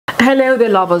Hello there,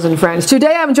 lovers and friends.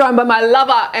 Today I'm joined by my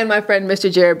lover and my friend,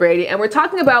 Mr. Jared Brady, and we're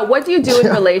talking about what do you do in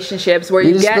relationships where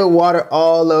you just spilled water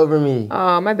all over me.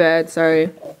 Oh, my bad. Sorry.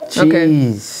 Jeez.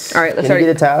 Okay. All right, let's start. Can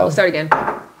you get a towel? We'll start again.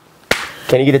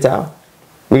 Can you get a towel?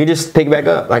 We can just pick it back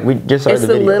up. Like we just started the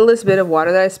video. It's the littlest bit of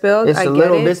water that I spilled. It's the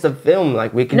little bits of film.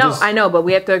 Like we can just... No, I know, but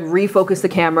we have to refocus the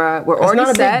camera. We're already set.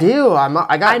 It's not a big deal.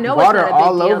 I got water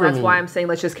all over me. That's why I'm saying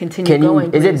let's just continue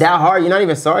going. Is it that hard? You're not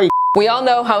even sorry. We all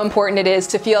know how important it is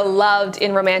to feel loved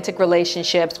in romantic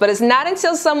relationships, but it's not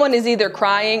until someone is either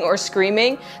crying or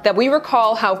screaming that we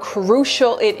recall how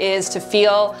crucial it is to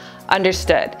feel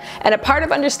understood. And a part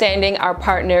of understanding our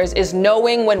partners is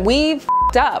knowing when we've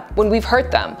f***ed up, when we've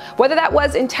hurt them, whether that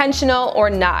was intentional or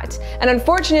not. And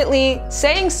unfortunately,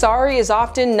 saying sorry is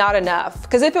often not enough,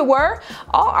 because if it were,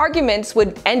 all arguments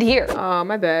would end here. Oh,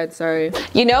 my bad, sorry.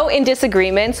 You know, in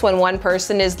disagreements, when one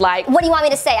person is like, what do you want me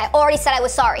to say? I already said I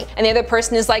was sorry. And the other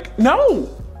person is like,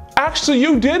 no, actually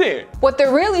you didn't. What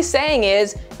they're really saying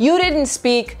is, you didn't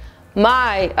speak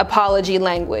my apology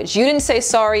language. You didn't say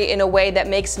sorry in a way that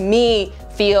makes me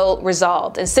feel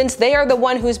resolved. And since they are the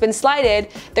one who's been slighted,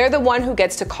 they're the one who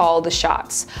gets to call the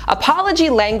shots. Apology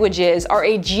languages are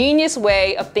a genius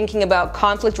way of thinking about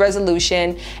conflict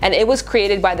resolution, and it was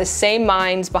created by the same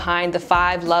minds behind the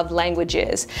 5 love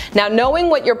languages. Now, knowing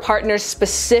what your partner's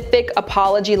specific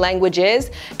apology language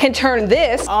is can turn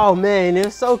this... Oh man, it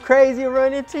was so crazy to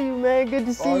run into you, man. Good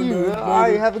to see you. All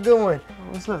right, have a good one.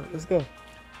 What's up? Let's go.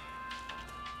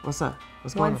 What's up?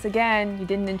 What's going on? Once again, you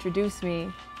didn't introduce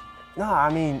me. No,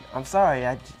 I mean, I'm sorry.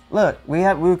 Look, we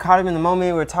were caught up in the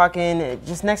moment. We were talking.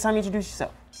 Just next time, introduce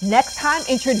yourself. Next time,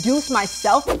 introduce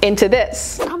myself into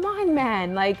this. Come on,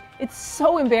 man. Like, it's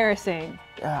so embarrassing.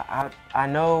 I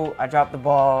know I dropped the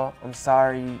ball. I'm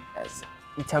sorry.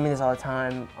 You tell me this all the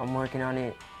time. I'm working on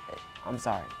it. I'm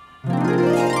sorry.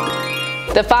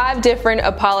 The 5 different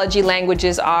apology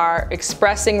languages are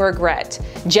expressing regret,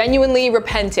 genuinely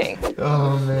repenting.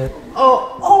 Oh man.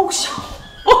 Oh,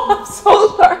 I'm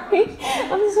so sorry.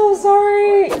 I'm so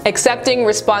sorry. Accepting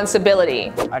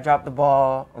responsibility. I dropped the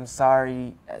ball. I'm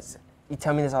sorry. You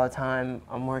tell me this all the time.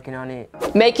 I'm working on it.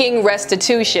 Making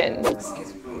restitution.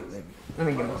 Let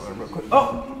me get my arm real quick.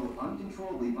 Oh!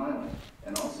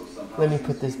 Let me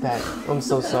put this back. I'm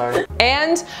so sorry.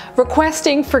 And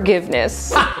requesting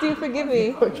forgiveness. Do you forgive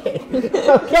me? Okay.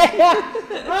 Okay.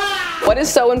 What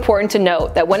is so important to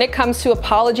note that when it comes to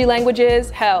apology languages,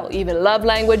 hell, even love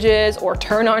languages or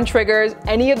turn on triggers,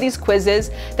 any of these quizzes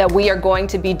that we are going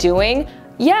to be doing,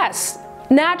 yes,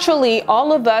 naturally,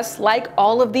 all of us like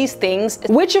all of these things.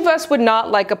 Which of us would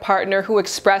not like a partner who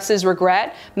expresses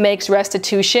regret, makes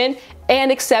restitution, and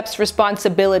accepts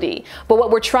responsibility? But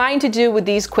what we're trying to do with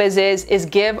these quizzes is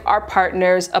give our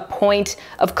partners a point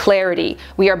of clarity.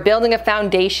 We are building a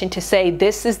foundation to say,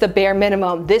 this is the bare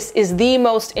minimum. This is the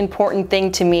most important thing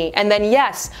to me. And then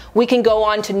yes, we can go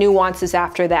on to nuances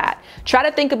after that. Try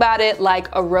to think about it like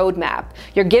a roadmap.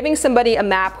 You're giving somebody a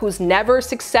map who's never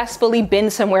successfully been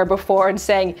somewhere before and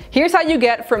saying, here's how you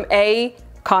get from A,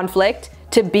 conflict,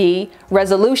 to B,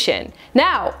 resolution.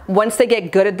 Now, once they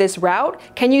get good at this route,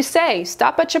 can you say,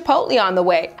 stop at Chipotle on the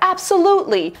way?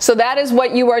 Absolutely. So that is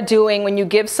what you are doing when you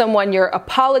give someone your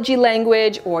apology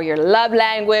language or your love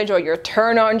language or your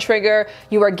turn on trigger.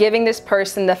 You are giving this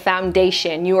person the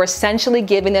foundation. You are essentially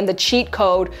giving them the cheat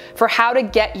code for how to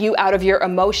get you out of your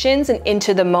emotions and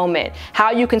into the moment.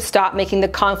 How you can stop making the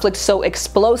conflict so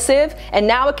explosive and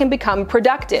now it can become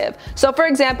productive. So for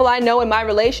example, I know in my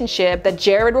relationship that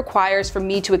Jared requires for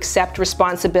me to accept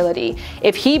responsibility.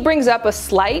 If he brings up a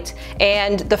slight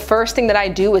and the first thing that I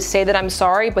do is say that I'm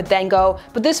sorry, but then go,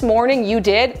 but this morning you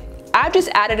did, I've just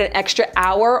added an extra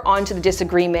hour onto the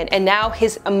disagreement and now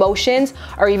his emotions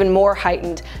are even more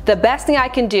heightened. The best thing I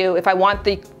can do if I want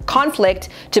the conflict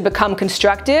to become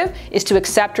constructive is to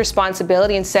accept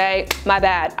responsibility and say, my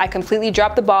bad, I completely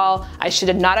dropped the ball, I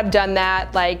should not have done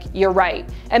that, like, you're right.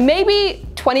 And maybe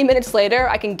 20 minutes later,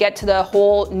 I can get to the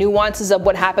whole nuances of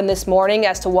what happened this morning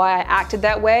as to why I acted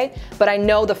that way, but I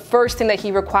know the first thing that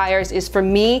he requires is for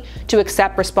me to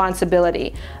accept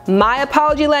responsibility. My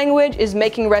apology language is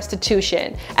making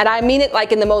restitution, and I mean it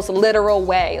like in the most literal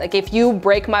way. Like if you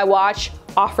break my watch,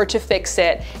 offer to fix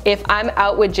it. If I'm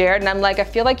out with Jared and I'm like, I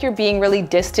feel like you're being really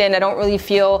distant, I don't really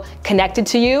feel connected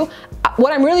to you,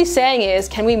 What I'm really saying is,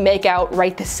 can we make out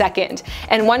right this second?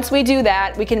 And once we do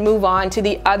that, we can move on to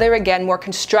the other, again, more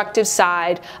constructive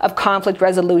side of conflict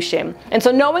resolution. And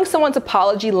so knowing someone's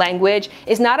apology language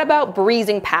is not about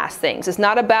breezing past things. It's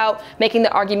not about making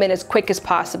the argument as quick as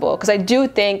possible, because I do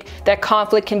think that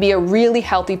conflict can be a really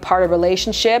healthy part of a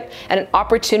relationship and an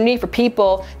opportunity for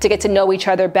people to get to know each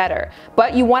other better.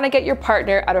 But you want to get your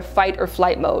partner out of fight or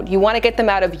flight mode. You want to get them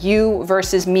out of you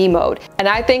versus me mode. And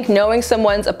I think knowing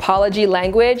someone's apology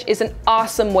language is an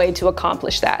awesome way to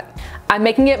accomplish that. I'm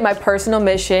making it my personal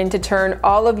mission to turn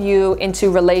all of you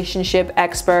into relationship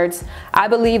experts. I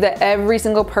believe that every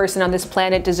single person on this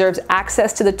planet deserves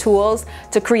access to the tools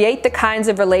to create the kinds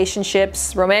of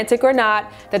relationships, romantic or not,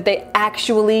 that they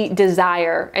actually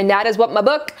desire. And that is what my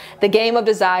book, The Game of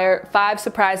Desire, 5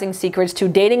 Surprising Secrets to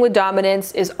Dating with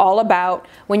Dominance, is all about.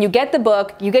 When you get the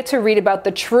book, you get to read about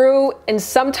the true and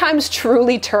sometimes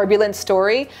truly turbulent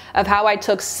story of how I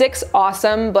took 6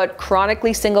 awesome but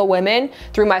chronically single women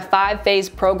through my 5-phase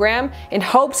program in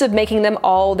hopes of making them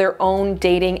all their own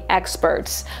dating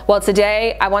experts. Well,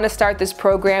 today I want to start this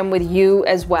program with you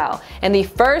as well. And the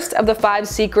first of the 5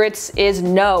 secrets is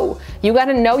know. You got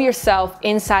to know yourself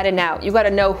inside and out. You got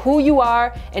to know who you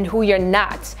are and who you're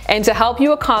not. And to help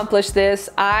you accomplish this,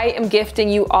 I am gifting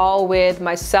you all with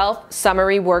my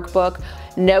self-summary workbook,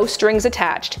 no strings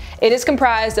attached. It is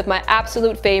comprised of my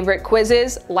absolute favorite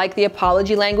quizzes, like the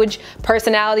apology language,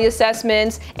 personality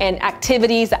assessments, and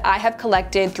activities that I have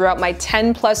collected throughout my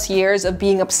 10+ years of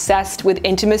being obsessed with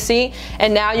intimacy.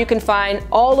 And now you can find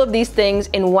all of these things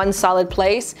in one solid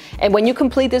place. And when you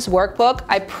complete this workbook,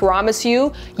 I promise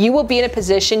you, you will be in a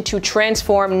position to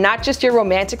transform not just your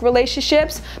romantic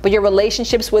relationships, but your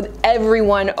relationships with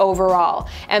everyone overall.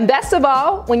 And best of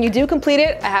all, when you do complete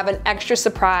it, I have an extra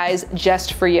surprise just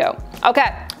for you.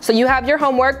 Okay, so you have your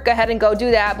homework, go ahead and go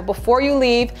do that. But before you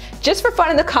leave, just for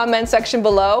fun in the comment section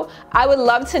below, I would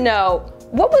love to know,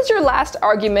 what was your last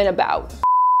argument about?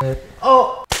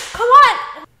 Oh, Come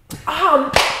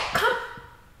on! Come.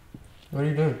 what are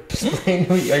you doing?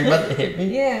 Are you about to hit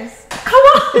me? Yes. Come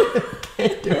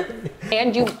on!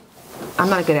 And you, I'm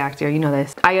not a good actor, you know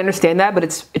this. I understand that, but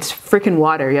it's freaking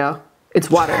water, yo. It's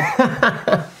water.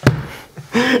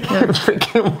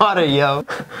 Freaking water, yo.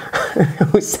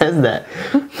 Who says that?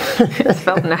 It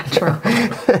felt natural.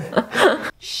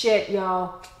 Shit,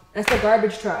 y'all. That's the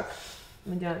garbage truck.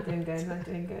 I'm doing good, not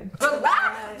doing good.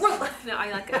 No,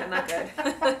 I'm not good, I'm not good.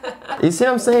 You see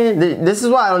what I'm saying? This is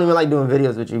why I don't even like doing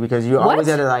videos with you, because you always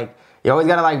gotta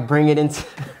like bring it into.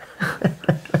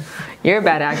 You're a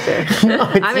bad actor. No,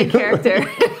 I'm in character.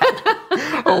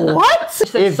 What? She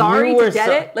said, sorry to get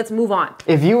it, let's move on.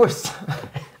 If you were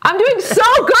I'm doing so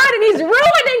good and he's ruining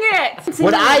it!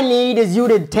 What I need is you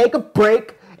to take a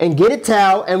break and get a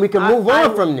towel and we can move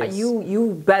on from this.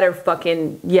 You better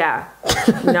fucking, yeah.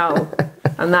 No,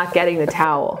 I'm not getting the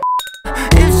towel.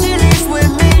 If she leaves with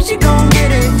me, she gon'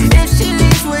 get it. If she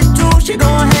leaves with you, she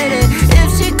gon' hate it.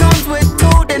 If she comes with